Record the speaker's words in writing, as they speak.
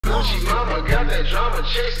Gucci mama got that drama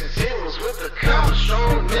chasing singles with the cover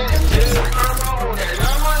strong next to the armor on that.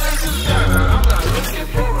 All my laces down. I'm not looking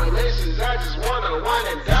for relations. I just wanna wine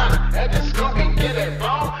and dine at the scoop and get that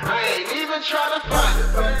ball. I ain't even trying to find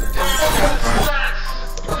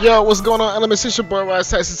it. Yo, what's going on? Elementz Supporter,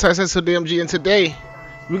 Tyson DMG, and today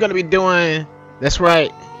we're gonna be doing, that's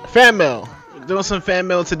right, fan mail. We're doing some fan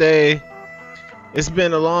mail today. It's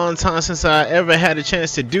been a long time since I ever had a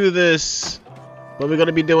chance to do this, but we're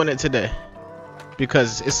gonna be doing it today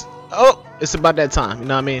because it's about that time. You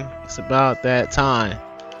know what I mean? It's about that time.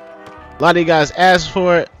 A lot of you guys asked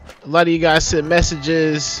for it. A lot of you guys sent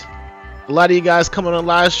messages. A lot of you guys come on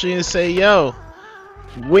live stream and say, "Yo,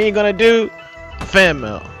 what you gonna do?" Fan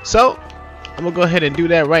mail. So I'm gonna go ahead and do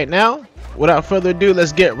that right now. Without further ado,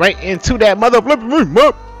 let's get right into that mother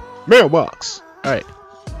mailbox. All right,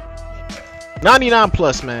 99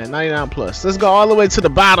 plus, man. 99 plus. Let's go all the way to the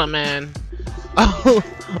bottom, man. All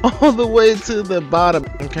the way to the bottom.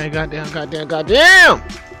 Okay, goddamn.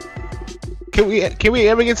 Can we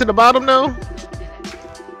ever get to the bottom though?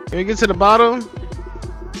 Can we get to the bottom?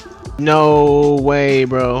 No way,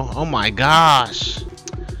 bro. Oh my gosh.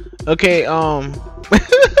 Okay, we're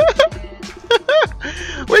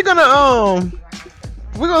gonna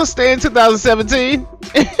stay in 2017.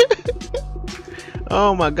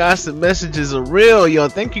 Oh my gosh, the messages are real, yo.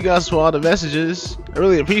 Thank you guys for all the messages. I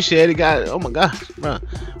really appreciate it, guys. Oh my gosh, bro.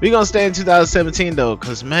 We're gonna stay in 2017 though,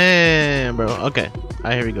 cause man, bro. Okay, all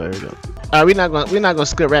right, here we go. All right, we're not gonna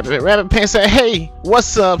skip Rabbit. Rabbit Pants said, "Hey,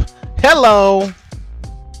 what's up? Hello.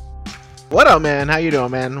 What up, man? How you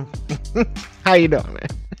doing, man? How you doing, man?"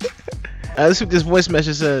 Let's see what this voice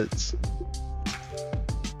message says.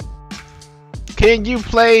 Can you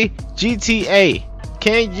play GTA?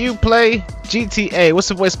 Can you play GTA? What's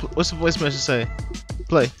the voice message say?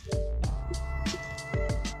 Play.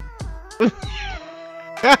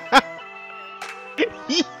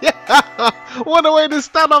 Yeah. What a way to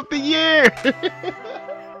start off the year.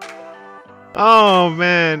 Oh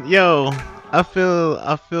man, yo, I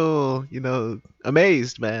feel, you know,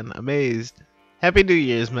 amazed, man. Amazed. Happy New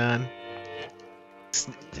Year's, man.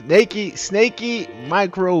 Snaky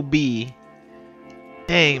Micro B.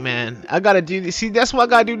 Dang, man, I gotta do this. See, that's why I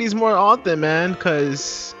gotta do these more often, man.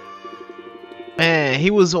 Cause, man, he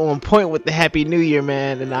was on point with the Happy New Year,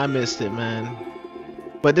 man, and I missed it, man.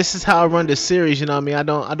 But this is how I run this series, you know what I mean? I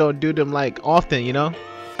don't do them like often, you know. All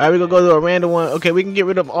right, we're gonna go to a random one. Okay, we can get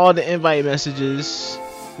rid of all the invite messages.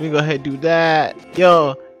 We can go ahead and do that.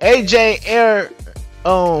 Yo, AJ Air, is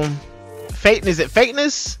it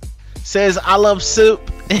Fakeness? Says, "I love soup."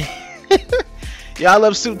 Yeah, I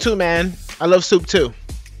love soup too, man. I love soup too.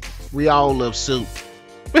 We all love soup.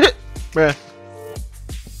 Bruh.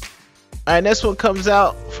 Alright, next one comes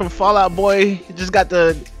out from Fallout Boy. He just got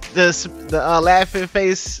the laughing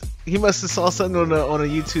face. He must have saw something on a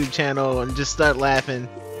YouTube channel and just start laughing.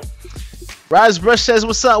 Rise Brush says,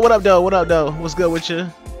 "What's up? What up, though? What up, though? What's good with you?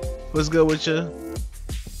 What's good with you?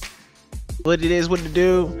 What it is, what to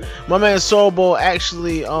do?" My man Soulboy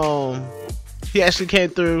actually, he actually came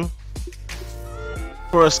through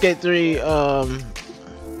for a Skate 3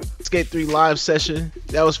 live session.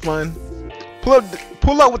 That was fun.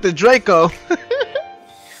 Pull up with the Draco.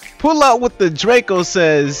 Pull out with the Draco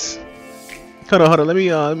says. Hold on. Let me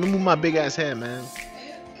move my big ass head, man.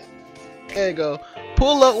 There you go.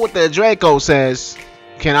 Pull up with the Draco says,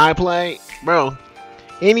 "Can I play?" Bro,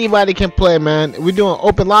 anybody can play, man. We're doing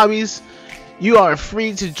open lobbies. You are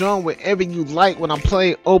free to join wherever you like when I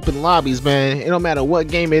play open lobbies, man. It don't matter what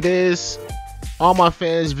game it is. All my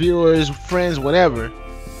fans, viewers, friends, whatever.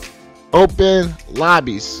 Open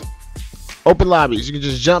lobbies. Open lobbies. You can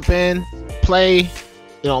just jump in, play.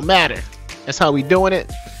 It don't matter. That's how we doing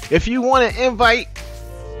it. If you want an invite,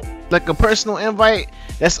 like a personal invite,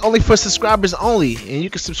 that's only for subscribers only. And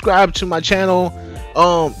you can subscribe to my channel.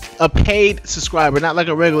 A paid subscriber, not like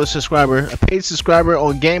a regular subscriber. A paid subscriber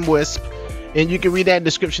on GameWisp. And you can read that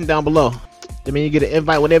description down below. I mean, you get an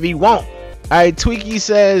invite whenever you want. Alright, Tweaky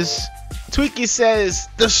says,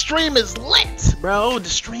 "The stream is lit, bro. The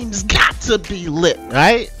stream's got to be lit,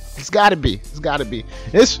 right? It's gotta be.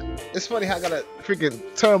 It's funny how I gotta freaking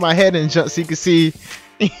turn my head and jump so you can see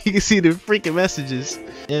the freaking messages.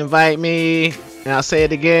 Invite me, and I'll say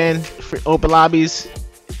it again. For open lobbies.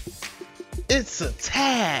 It's a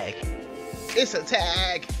tag.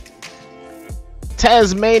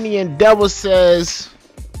 Tasmanian Devil says,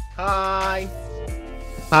 "Hi.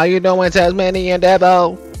 How you doing, Tasmanian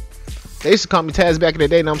Devil?" They used to call me Taz back in the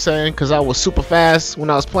day, you know what I'm saying? Because I was super fast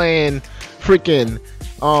when I was playing freaking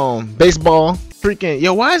baseball. Freaking,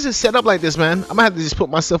 yo, why is it set up like this, man? I'm gonna have to just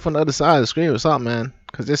put myself on the other side of the screen or something, man.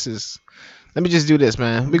 Because this is Let me just do this,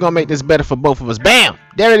 man. We're gonna make this better for both of us. Bam!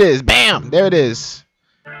 There it is. Bam! There it is.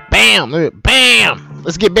 Bam! Bam!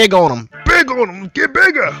 Let's get big on them. Big on them. Get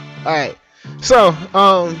bigger. All right. So,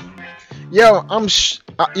 yo, I'm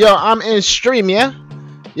in stream, yeah.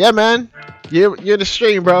 Yeah, man. You're the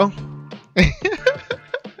stream, bro.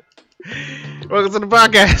 Welcome to the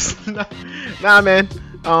podcast. Nah, man.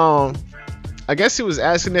 I guess he was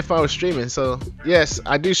asking if I was streaming. So, yes,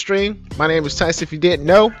 I do stream. My name is Tyson. If you didn't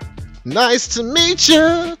know. Nice to meet you.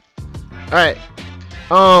 All right.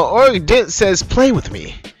 Or Dent says play with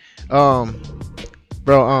me. Bro,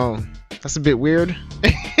 that's a bit weird.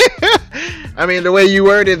 I mean, the way you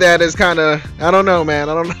worded that is kind of, I don't know, man.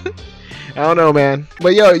 I don't know, man.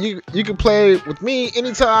 But yo, you can play with me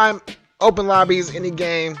anytime, open lobbies, any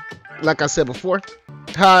game. Like I said before,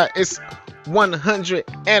 it's 100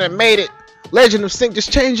 animated. Legend of Sync,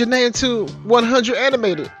 just change your name to 100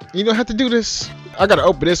 animated. You don't have to do this. I gotta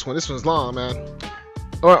open this one. This one's long, man.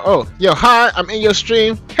 Oh, yo, hi, I'm in your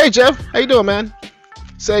stream. Hey, Jeff, how you doing, man?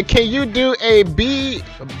 Say, can you do a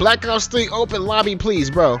Black Ops 3 open lobby,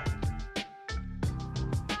 please, bro?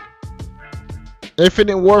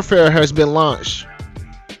 Infinite Warfare has been launched.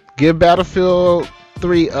 Give Battlefield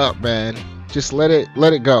 3 up, man. Just let it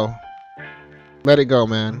go. Let it go,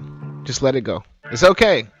 man. Just let it go. It's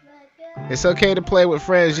okay. It's okay to play with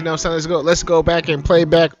friends, you know what I'm saying? Let's go back and play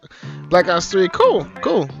back Black Ops 3. Cool.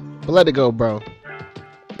 But let it go, bro.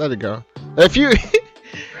 Let it go. If you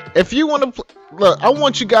want to look, I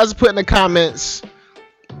want you guys to put in the comments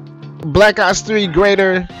Black Ops 3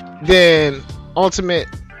 greater than Infinite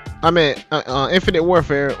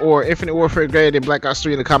Warfare, or Infinite Warfare greater than Black Ops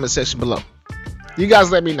 3 in the comment section below. You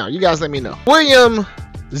guys let me know. William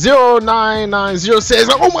 0990 says,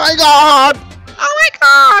 "Oh my god. Oh my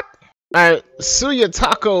god." Alright, Suya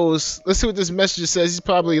Tacos. Let's see what this message says. He's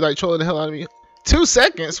probably like trolling the hell out of me. 2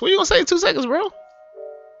 seconds? What you gonna say in 2 seconds, bro?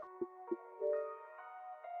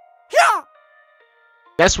 Yeah.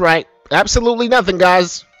 That's right. Absolutely nothing,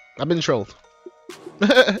 guys. I've been trolled.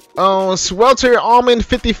 Swelter Almond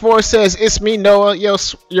 54 says, "It's me, Noah." Yo,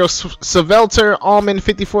 Swelter Almond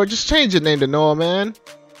 54. Just change your name to Noah, man.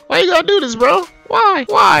 Why you gotta do this, bro? Why?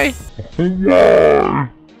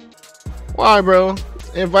 Why, bro?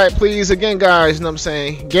 Invite, please. Again, guys, you know what I'm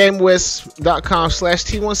saying?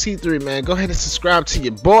 GameWest.com/T1C3, man. Go ahead and subscribe to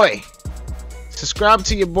your boy. Subscribe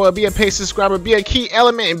to your boy. Be a paid subscriber. Be a key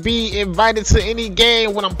element and be invited to any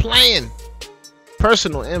game when I'm playing.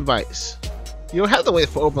 Personal invites. You don't have to wait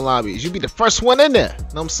for open lobbies. You be the first one in there. Know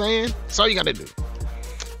what I'm saying? That's all you gotta do.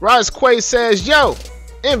 Rise Quay says, "Yo,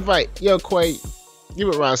 invite." Yo, Quay, you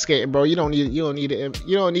with Rise Skating, bro. You don't need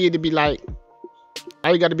to be like.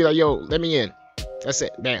 All you gotta be like, "Yo, let me in." That's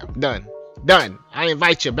it. Bam. Done. I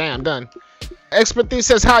invite you. Bam. Done. Expert Thief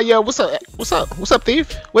says, "Hi, yo. What's up,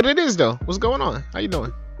 Thief? What it is, though? What's going on? How you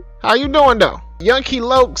doing, though?" Yankee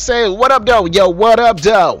Loke says, "What up, though? Yo, what up,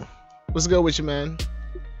 though? What's good with you, man?"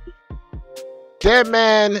 Dead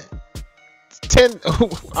man 10. Oh,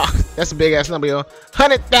 that's a big ass number, yo.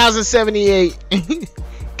 100,078.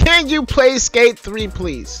 Can you play Skate 3,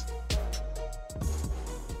 please?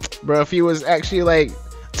 Bro, if he was actually like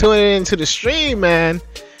tuning into the stream, man,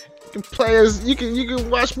 you can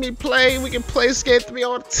watch me play. We can play Skate 3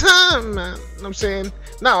 all the time, man. You know what I'm saying?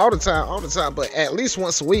 Not all the time, but at least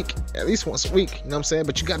once a week. You know what I'm saying?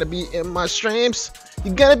 But you gotta be in my streams.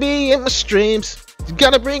 You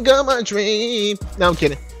gotta bring up my dream. No, I'm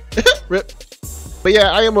kidding. Rip. But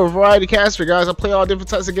yeah, I am a variety caster, guys. I play all different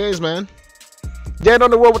types of games, man. Dead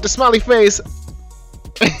on the world with the smiley face.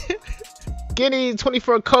 Skinny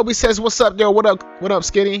 24 Kobe says, "What's up, yo? What up,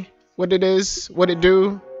 Skinny? What it is? What it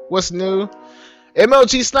do? What's new?"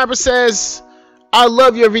 MLG Sniper says, "I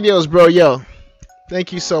love your videos, bro." Yo,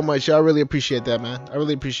 thank you so much. I really appreciate that, man. I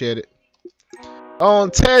really appreciate it.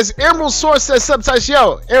 Tez Emerald Source says, "Subtypes,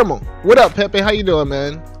 yo, Emerald. What up, Pepe? How you doing,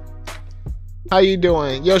 man? How you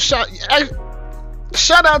doing? Yo, shout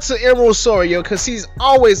out to Emerald Source, yo, cause he's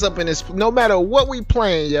always up in this. No matter what we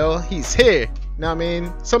playing, yo, he's here. You know what I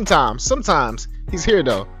mean? Sometimes he's here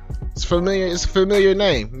though. It's familiar. It's a familiar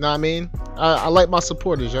name. You know what I mean? I like my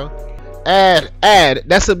supporters, yo. Add.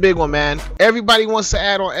 That's a big one, man. Everybody wants to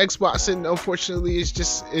add on Xbox, and unfortunately, it's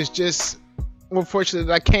just unfortunate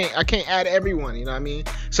that I can't add everyone. You know what I mean?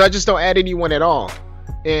 So I just don't add anyone at all.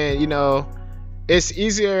 And you know, it's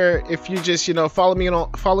easier if you just follow me on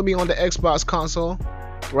the Xbox console,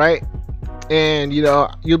 right? And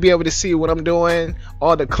you'll be able to see what I'm doing,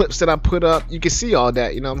 all the clips that I put up. You can see all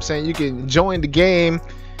that. You know what I'm saying? You can join the game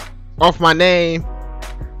off my name,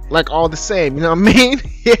 like all the same. You know what I mean?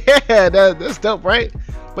 Yeah, that's dope, right?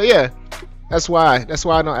 But yeah, that's why I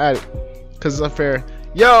don't add it, because it's unfair.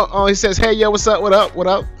 Yo, oh, he says, hey, yo, what's up? What up? What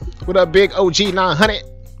up? What up, big OG 900?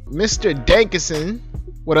 Mr. Dankerson,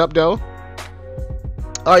 what up, though?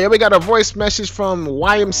 Oh, yeah, we got a voice message from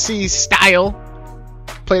YMC Style.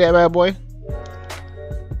 Play that bad boy.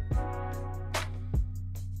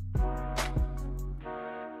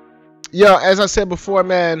 Yo, as I said before,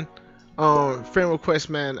 man, friend request,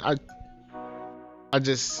 man, I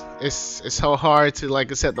just, it's so hard to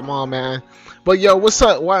like accept them all, man. But yo, what's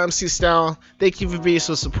up, YMC Style? Thank you for being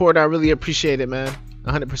so supportive. I really appreciate it, man.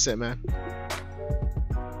 100%, man.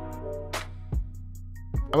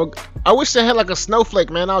 I wish they had like a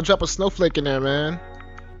snowflake, man. I'll drop a snowflake in there, man.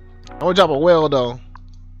 I would drop a whale though,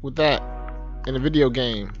 with that in a video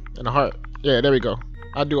game and a heart. Yeah, there we go.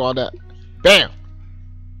 I'll do all that. Bam.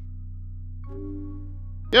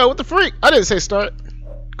 Yo, what the freak? I didn't say start.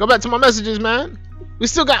 Go back to my messages, man. We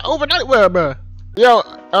still got overnight wear, bro. Yo,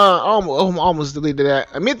 almost deleted that.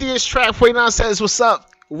 Amethyst Track 49 says, what's up?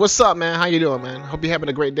 What's up, man? How you doing, man? Hope you're having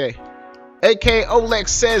a great day. AK Olex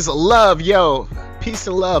says, love, yo. Peace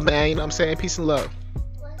and love, man. You know what I'm saying? Peace and love.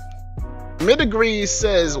 Midagree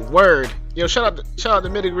says, word. Yo, shout out to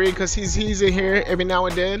Midagree, because he's in here every now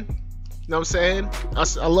and then. You know what I'm saying? I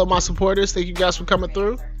love my supporters. Thank you guys for coming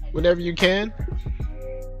through whenever you can.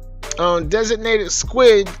 Designated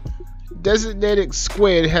Squid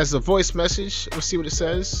has a voice message. Let's see what it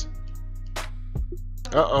says.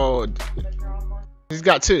 Uh-oh. He's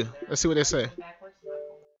got two. Let's see what they say.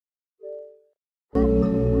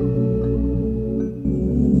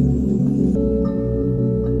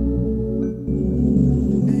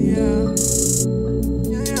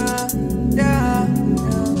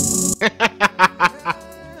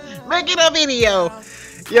 Making a video.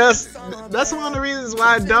 Yes, that's one of the reasons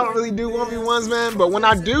why I don't really do 1v1s, man. But when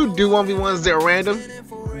I do 1v1s, they're random.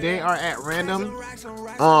 They are at random.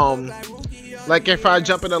 Like if I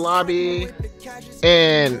jump in the lobby,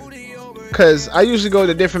 and cause I usually go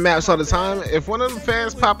to different maps all the time. If one of the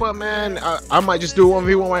fans pop up, man, I might just do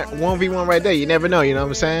 1v1 right there. You never know, you know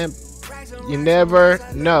what I'm saying? You never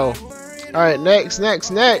know. All right, next.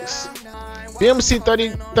 BMC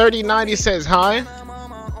 3090 says hi.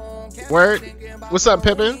 Word. What's up,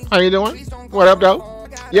 Pippin? How you doing? What up, though?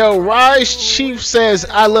 Yo, Rise Chief says,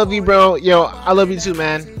 I love you, bro. Yo, I love you too,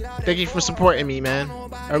 man. Thank you for supporting me, man.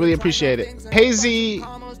 I really appreciate it. Hazy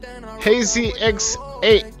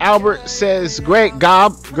X8 Albert says, great,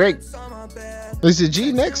 Gob. Great. Is the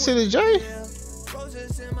G next to the J?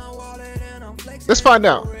 Let's find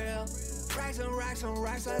out.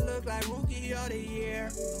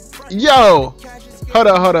 Yo. Hold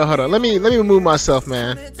on. Let me move myself,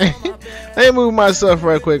 man. Let me move myself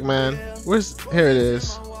real quick, man. Here it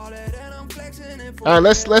is. All right,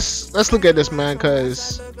 let's look at this, man,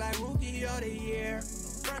 cause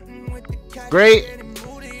great.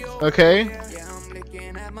 Okay.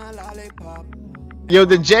 Yo,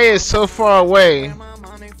 the J is so far away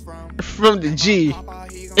from the G.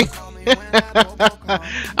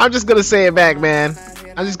 I'm just gonna say it back, man.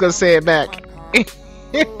 I'm just gonna say it back.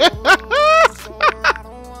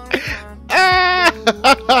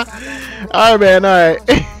 Alright, man, alright.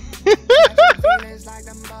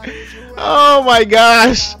 Oh my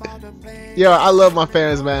gosh. Yo, I love my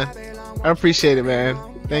fans, man. I appreciate it, man.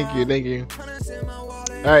 Thank you.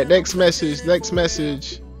 Alright, next message.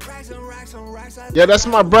 Yo, that's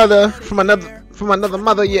my brother from another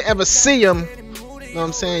mother. You ever see him? You know what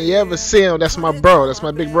I'm saying? You ever see him? That's my bro. That's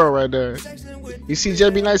my big bro right there. You see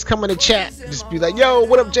JB Nice come in the chat, just be like, yo,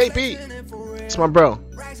 what up, JP? It's my bro.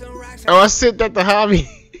 Oh, I sit at the hobby.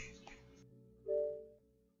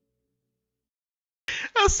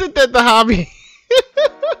 I sit at the hobby.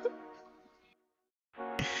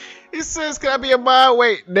 He says, can I be a mod?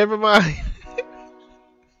 Wait, never mind.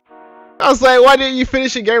 I was like, why didn't you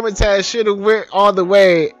finish your gamer tag? Should have went all the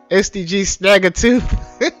way. SDG Snaggertooth.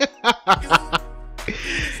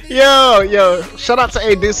 Yo, shout out to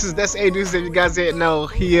A Deuces. That's A Deuces. If you guys didn't know,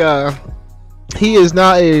 he is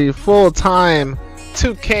now a full-time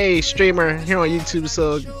 2K streamer here on YouTube.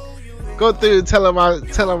 So go through, tell him I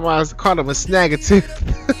called him a Snaggertooth,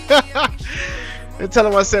 and tell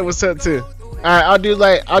him I said what's up too. All right, I'll do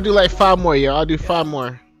like 5 more, yo. I'll do 5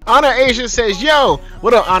 more. Honor Asian says, yo,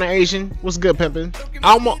 what up, Honor Asian? What's good, pimpin'?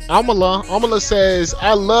 Amala says,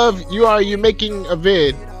 I love you. Are you making a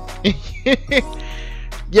vid?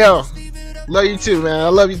 Yo, love you too, man. I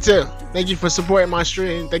love you too. Thank you for supporting my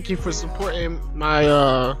stream. Thank you for supporting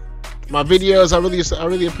my my videos. I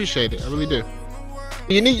really appreciate it. I really do.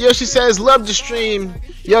 Unique Yoshi says, love the stream.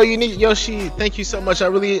 Yo, Unique Yoshi, thank you so much. I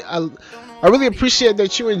really appreciate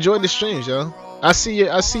that you enjoyed the streams, yo. I see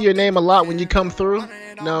your name a lot when you come through.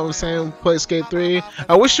 You know what I'm saying? Play Skate 3.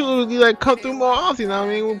 I wish you would like come through more often. You know what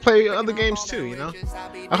I mean? We'll play other games too. You know.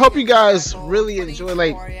 I hope you guys really enjoy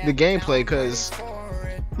like the gameplay, cause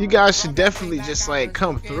you guys should definitely just like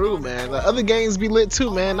come through, man. Like, other games be lit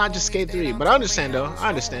too, man. Not just Skate 3. But I understand though. I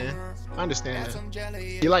understand.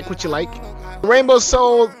 You like what you like. Rainbow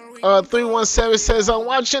Soul 317 says I'm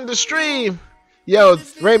watching the stream. Yo,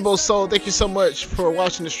 Rainbow Soul, thank you so much for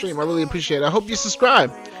watching the stream. I really appreciate it. I hope you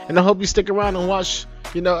subscribe, and I hope you stick around and watch,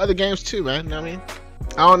 you know, other games too, man. You know what I mean?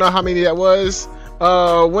 I don't know how many that was.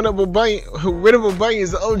 Winnable Bunny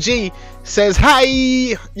is the OG. Says hi.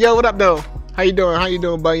 Yo, what up though? How you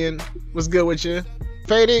doing? Bunyan? What's good with you?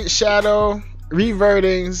 Faded Shadow,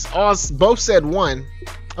 Revertings, all both said 1.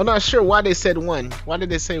 I'm not sure why they said 1. Why did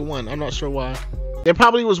they say 1? I'm not sure why. They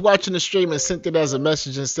probably was watching the stream and sent it as a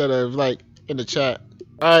message instead of like in the chat.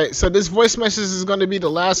 Alright, so this voice message is going to be the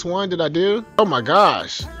last one that I do. Oh my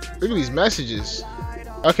gosh, look at these messages.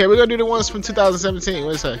 Okay, we're gonna do the ones from 2017. What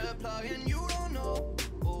do you say?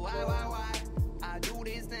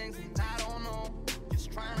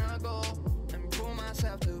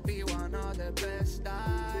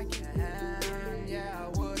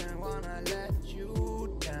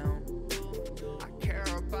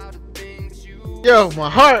 Yo, my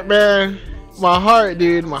heart, man. My heart,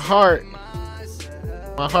 dude. My heart,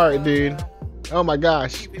 dude. Oh my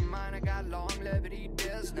gosh.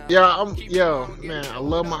 Yo, man, I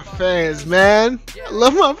love my fans, man. I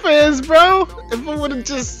love my fans, bro. If I would have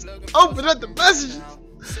just opened up the messages,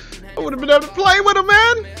 I would have been able to play with them,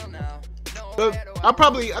 man. But I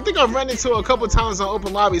think I've run into a couple times on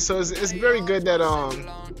open lobby, so it's very good that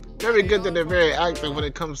they're very active when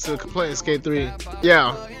it comes to playing Skate 3.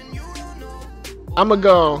 Yeah. I'ma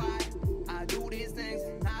go.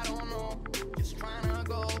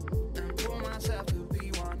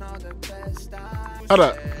 Hold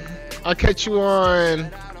up. I'll catch you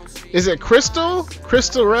on. Is it Crystal?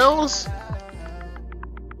 Crystal Rails?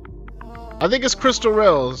 I think it's Crystal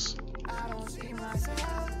Rails.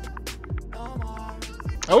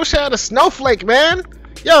 I wish I had a snowflake, man.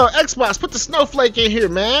 Yo, Xbox, put the snowflake in here,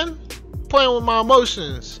 man. Playing with my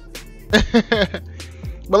emotions.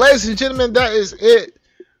 But ladies and gentlemen, that is it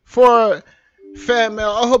for Fan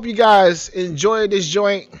Mail. I hope you guys enjoyed this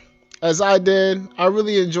joint as I did. I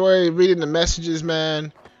really enjoy reading the messages,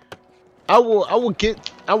 man. I will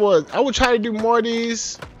try to do more of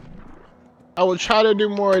these.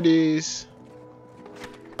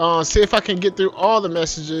 See if I can get through all the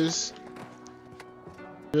messages.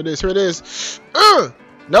 Here it is.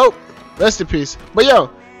 Nope. Rest in peace. But yo,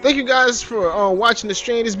 thank you guys for watching the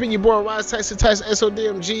stream. This has been your boy Rise Tyson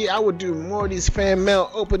SODMG. I will do more of these fan mail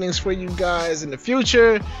openings for you guys in the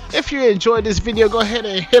future. If you enjoyed this video, go ahead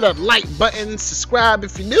and hit a like button, subscribe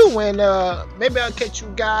if you're new, and maybe I'll catch you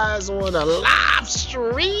guys on a live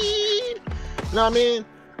stream. You know what I mean?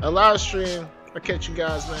 A live stream. I'll catch you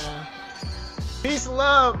guys, man. Peace and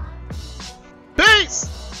love. Peace.